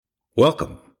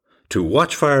Welcome to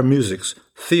Watchfire Music's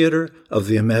Theater of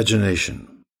the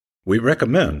Imagination. We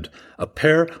recommend a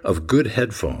pair of good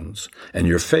headphones and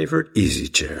your favorite easy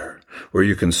chair, where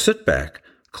you can sit back,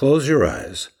 close your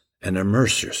eyes, and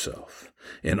immerse yourself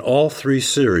in all three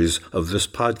series of this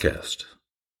podcast: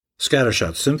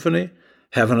 Scattershot Symphony,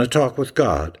 Having a Talk with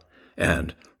God,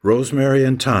 and Rosemary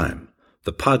and Thyme,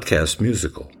 the podcast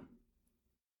musical.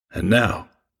 And now,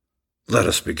 let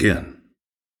us begin.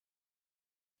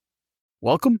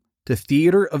 Welcome to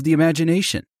Theater of the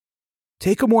Imagination.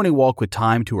 Take a morning walk with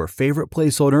Thyme to her favorite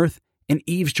place on earth and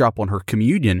eavesdrop on her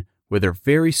communion with her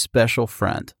very special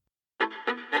friend.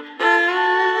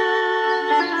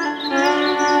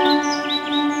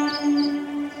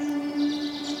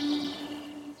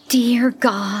 Dear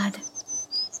God.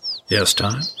 Yes,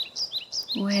 Thyme?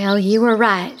 Well, you were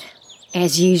right,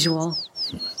 as usual.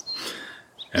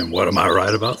 And what am I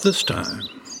right about this time?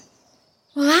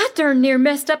 Well, I darn near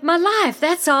messed up my life,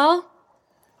 that's all.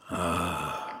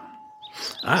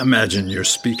 I imagine you're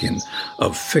speaking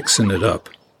of fixing it up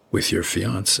with your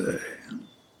fiancé.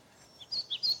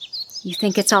 You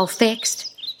think it's all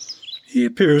fixed? He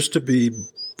appears to be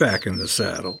back in the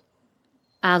saddle.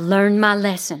 I learned my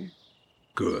lesson.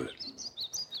 Good.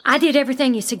 I did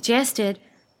everything you suggested,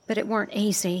 but it weren't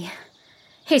easy.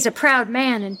 He's a proud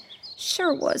man and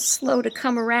sure was slow to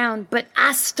come around, but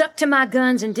I stuck to my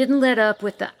guns and didn't let up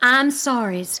with the I'm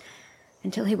sorries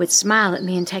until he would smile at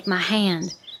me and take my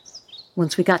hand.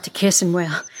 Once we got to kissing,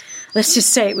 well, let's just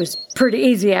say it was pretty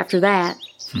easy after that.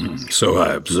 So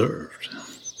I observed.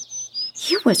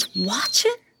 You was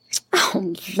watching?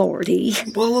 Oh, Lordy.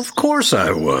 Well, of course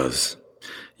I was.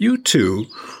 You two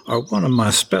are one of my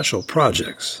special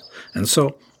projects, and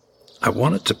so I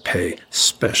wanted to pay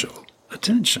special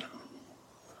attention.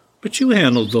 But you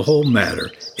handled the whole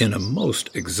matter in a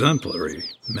most exemplary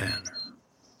manner.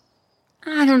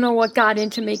 I don't know what got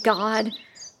into me, God.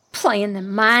 Playing the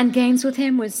mind games with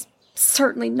him was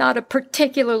certainly not a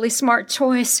particularly smart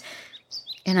choice,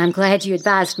 and I'm glad you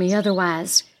advised me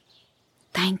otherwise.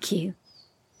 Thank you.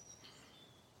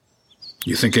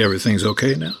 You think everything's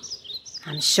okay now?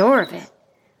 I'm sure of it.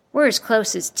 We're as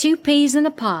close as two peas in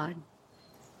a pod.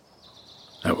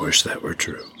 I wish that were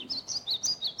true.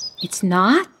 It's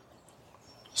not?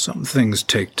 Some things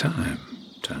take time.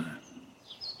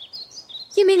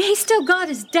 You mean he still got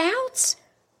his doubts?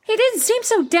 He didn't seem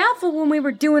so doubtful when we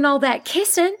were doing all that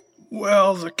kissing.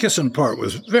 Well, the kissing part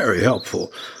was very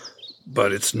helpful,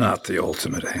 but it's not the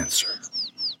ultimate answer.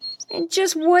 And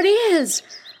just what is?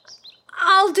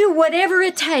 I'll do whatever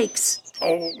it takes.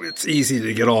 Oh, it's easy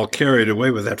to get all carried away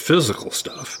with that physical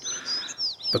stuff.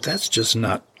 But that's just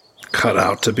not cut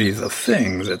out to be the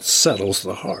thing that settles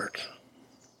the heart.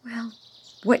 Well,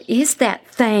 what is that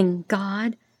thing,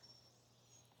 God?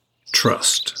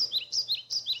 Trust.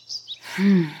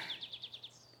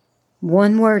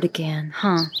 One word again,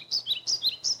 huh?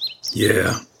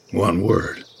 Yeah, one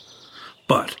word.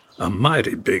 But a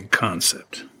mighty big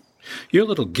concept. Your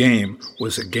little game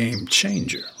was a game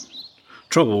changer.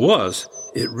 Trouble was,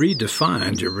 it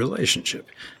redefined your relationship.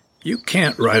 You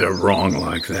can't right a wrong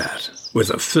like that with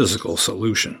a physical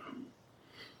solution.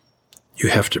 You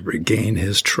have to regain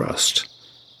his trust,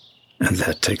 and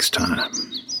that takes time.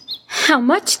 How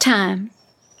much time?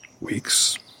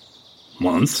 Weeks,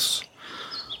 months,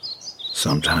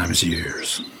 sometimes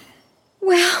years.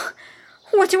 Well,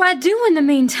 what do I do in the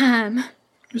meantime?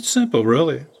 It's simple,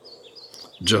 really.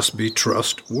 Just be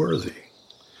trustworthy.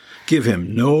 Give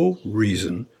him no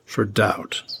reason for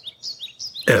doubt.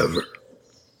 Ever.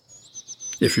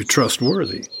 If you're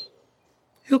trustworthy,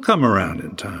 he'll come around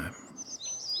in time.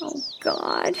 Oh,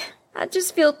 God. I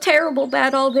just feel terrible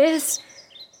about all this.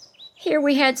 Here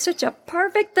we had such a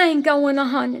perfect thing going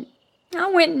on, and I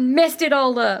went and messed it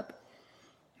all up.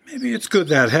 Maybe it's good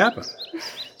that happened.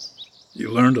 You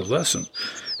learned a lesson,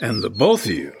 and the both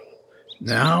of you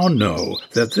now know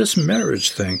that this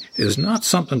marriage thing is not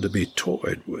something to be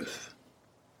toyed with.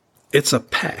 It's a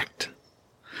pact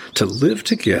to live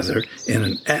together in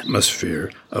an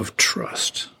atmosphere of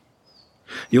trust.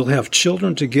 You'll have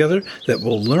children together that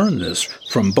will learn this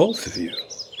from both of you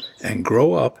and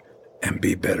grow up and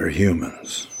be better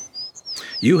humans.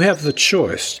 You have the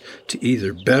choice to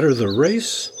either better the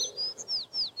race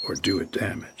or do it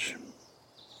damage.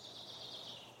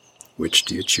 Which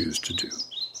do you choose to do?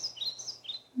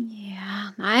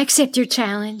 Yeah, I accept your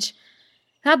challenge.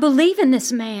 I believe in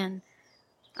this man.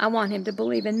 I want him to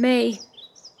believe in me.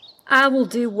 I will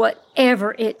do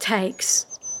whatever it takes.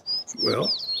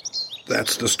 Well,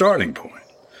 that's the starting point.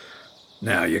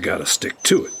 Now you gotta stick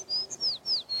to it.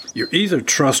 You're either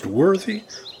trustworthy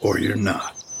or you're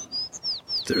not.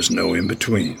 There's no in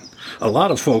between. A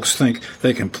lot of folks think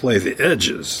they can play the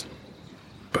edges,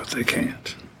 but they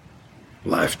can't.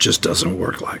 Life just doesn't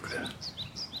work like that.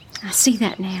 I see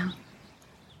that now.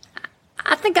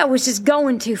 I think I was just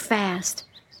going too fast.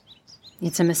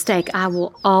 It's a mistake I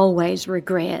will always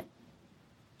regret.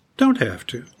 Don't have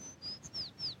to.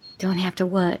 Don't have to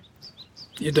what?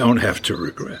 You don't have to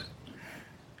regret.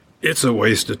 It's a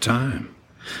waste of time.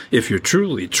 If you're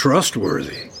truly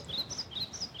trustworthy,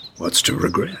 what's to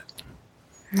regret?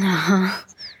 Uh-huh.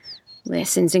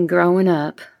 Lessons in growing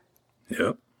up.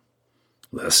 Yep.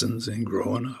 Lessons in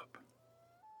growing up.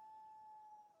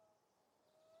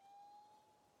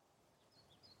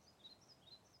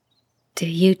 Do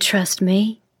you trust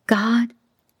me, God?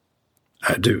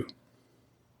 I do.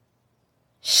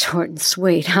 Short and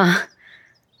sweet, huh?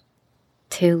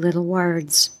 2 little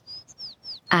words.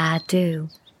 I do.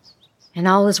 And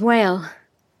all is well.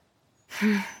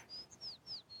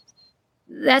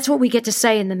 That's what we get to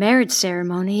say in the marriage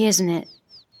ceremony, isn't it?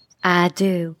 I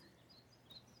do.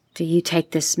 Do you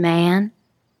take this man?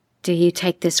 Do you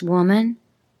take this woman?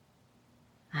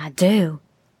 I do.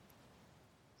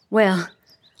 Well,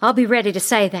 I'll be ready to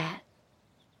say that.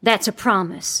 That's a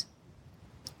promise.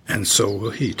 And so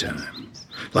will he, Time.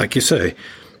 Like you say,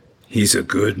 he's a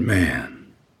good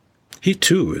man. He,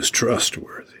 too, is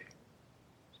trustworthy.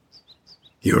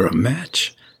 You're a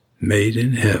match made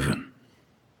in heaven.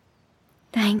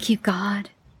 Thank you, God.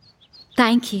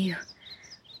 Thank you.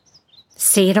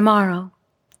 See you tomorrow.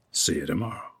 See you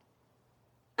tomorrow.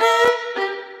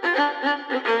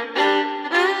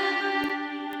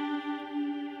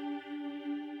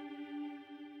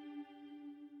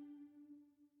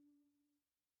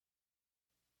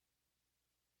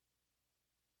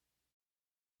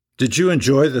 Did you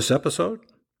enjoy this episode?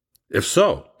 If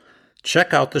so,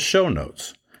 check out the show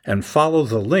notes and follow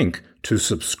the link to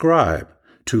subscribe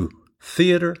to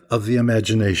Theater of the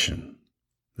Imagination.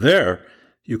 There,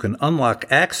 you can unlock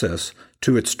access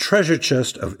to its treasure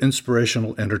chest of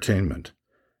inspirational entertainment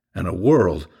and a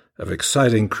world of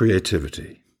exciting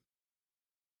creativity.